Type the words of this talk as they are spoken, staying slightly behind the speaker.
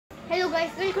Hello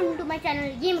guys, welcome to my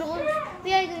channel Game Rules.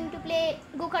 We are going to play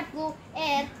Go Kart Go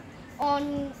Air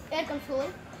on Air Console.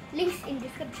 Links in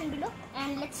description below.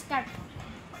 And let's start.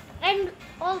 And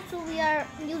also we are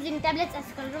using tablets as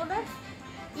controllers.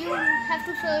 You have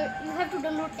to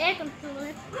download Air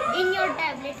Controller in your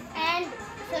tablet and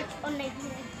search online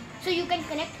so you can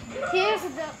connect.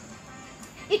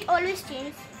 It always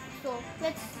changes. So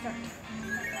let's start.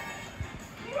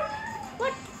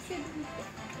 What should we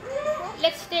take?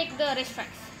 Let's take the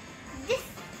racetracks. This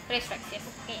Racetracks, yes.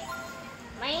 okay.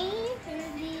 Mine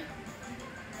will be.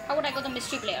 How would I go the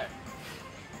mystery player?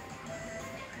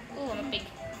 Oh, I'm a pig.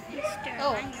 Mr.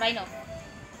 Oh, Rhino. rhino.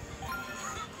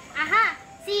 Aha!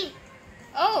 See,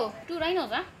 Oh, two rhinos,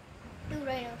 huh? two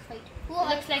rhinos fight.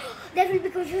 Looks like That will be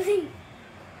confusing.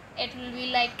 it will be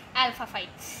like alpha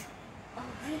fights. Oh.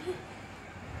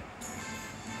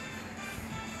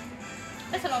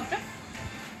 That's a long trip.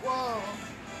 Whoa.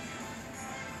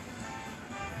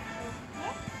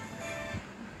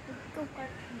 Go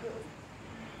Kart Go.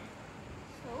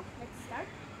 So let's start.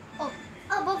 Oh,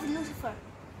 above Lucifer.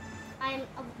 I am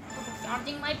above.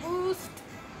 Charging my boost.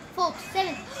 Fourth,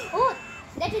 seventh. Oh,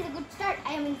 that is a good start.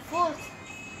 I am in fourth.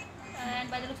 And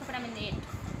by the looks of it, I'm in 8.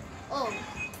 Oh,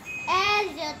 as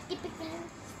a typical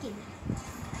skin.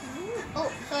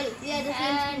 Oh, sorry, we are the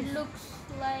same And skins. looks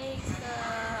like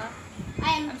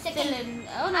I am I'm second. still in.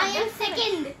 Oh no, I am that's 7.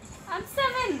 second. I'm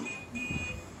 7.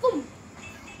 Boom.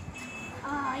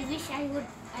 I wish I would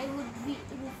be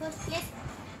in the first place,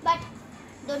 but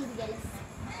don't be jealous.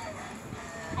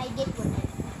 I get what I.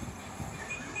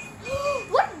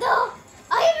 What the?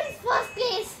 I am in first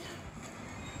place.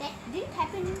 That didn't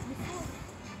happen before.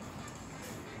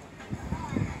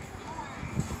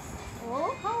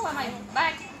 Oh, How am I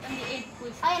back in the 8th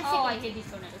position? I am Oh, I second. hate these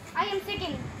tornadoes. I am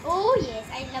second. Oh yes,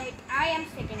 I love it. I am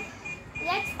second.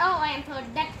 I am third.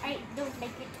 That I don't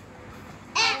like it.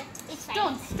 It's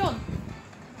fine. Stone.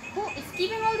 Who is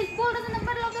keeping all these boulders in the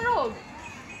middle of the road?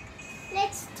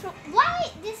 Let's throw. Why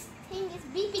this thing is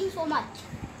beeping so much?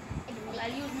 I don't Well,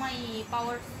 like. I'll use my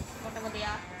powers, whatever they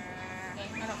are. Okay,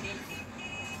 none of these.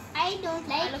 I don't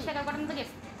like Looks it. like I've gotten the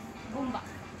gift. Boomba.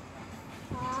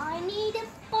 I need a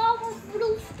power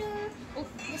booster. Oh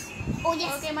yes. Oh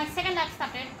yes. Okay, my second lap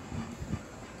started.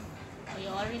 Oh,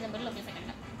 you're already in the middle of your second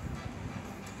lap.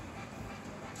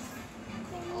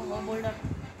 Oh, one boulder.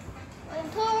 I am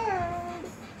third.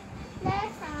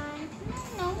 That's fine.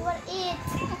 No. You are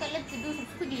eighth. Okay, let's do some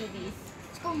squiggly with these.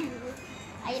 Squiggly.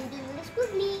 I am doing the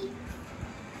squiggly.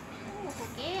 Oh,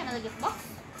 okay, another gift box.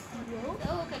 Yo.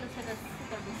 Oh, okay, looks like a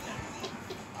super booster.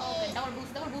 Okay, double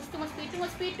boost. Too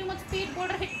much speed.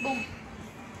 Boulder hit. Boom.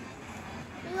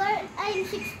 I am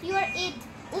sixth. You are eighth.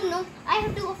 Oh no, I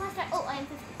have to go faster. Oh, I am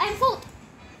fifth. I am fourth.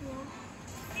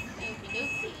 Okay.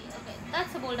 Okay,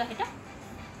 that's a boulder hitter.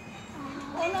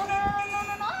 Oh, no.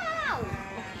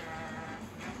 Okay.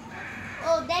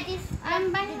 Oh, that is.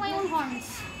 I'm banging my own horns.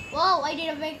 Wow, I did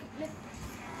a big flip.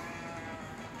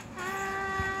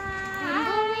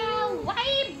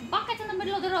 Why buckets in the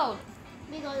middle of the road?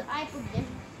 Because I put them.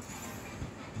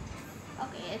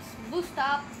 Okay, it's boost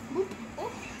up. Boop.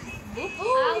 Oh, boop. Ooh.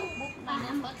 Ow, boop. My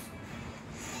nose hurts.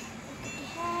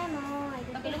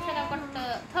 Okay, looks like I've got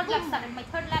third lap started. My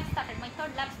third lap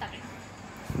started.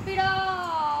 Speed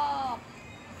up.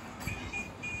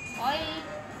 Oil.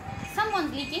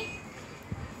 Someone's leaking.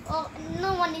 Oh,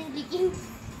 no one is leaking.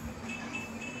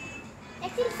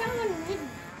 Actually, someone will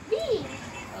be.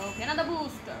 Okay, another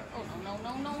booster. Oh, no.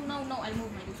 I'll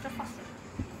move my booster faster.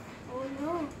 Oh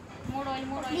no. More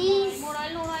oil. Please. More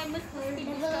oil. No, I missed the speed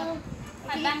booster. Double.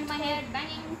 I banged my head,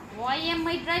 banging. Why am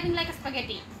I driving like a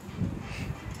spaghetti?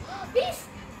 Please.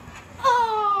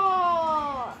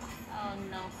 Oh. Oh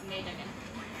no, I made it again.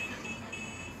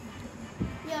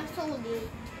 You are so late.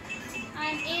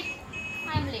 I'm 8.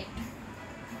 I'm late.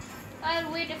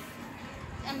 I'll wait if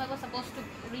I'm ever supposed to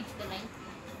reach the line.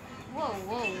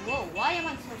 Whoa. Why am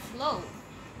I so slow?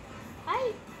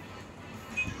 Hi.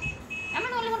 Am I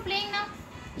the only one playing now?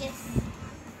 Yes.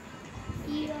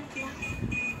 You are last.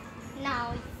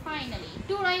 Now. Finally.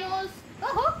 2 rhinos.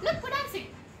 Oh, look, we're dancing.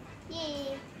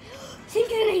 Yay.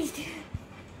 Synchronized.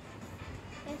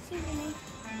 That's synchronized.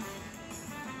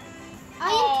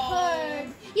 I am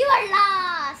third. You are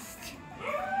last.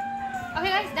 Okay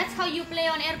guys, that's how you play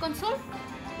on Air Console.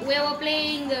 We were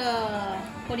playing,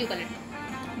 what do you call it?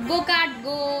 Go Kart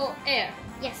Go Air.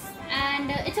 Yes. And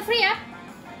it's a free app.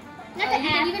 Not an you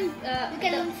app. can even You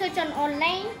can search on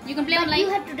online. you can play but online. you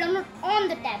have to download on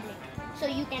the tablet, so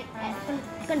you can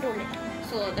control it.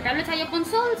 So the tablets are your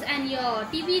consoles and your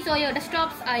TVs or your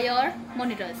desktops are your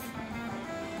monitors.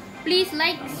 Please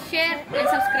like, share and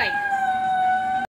subscribe.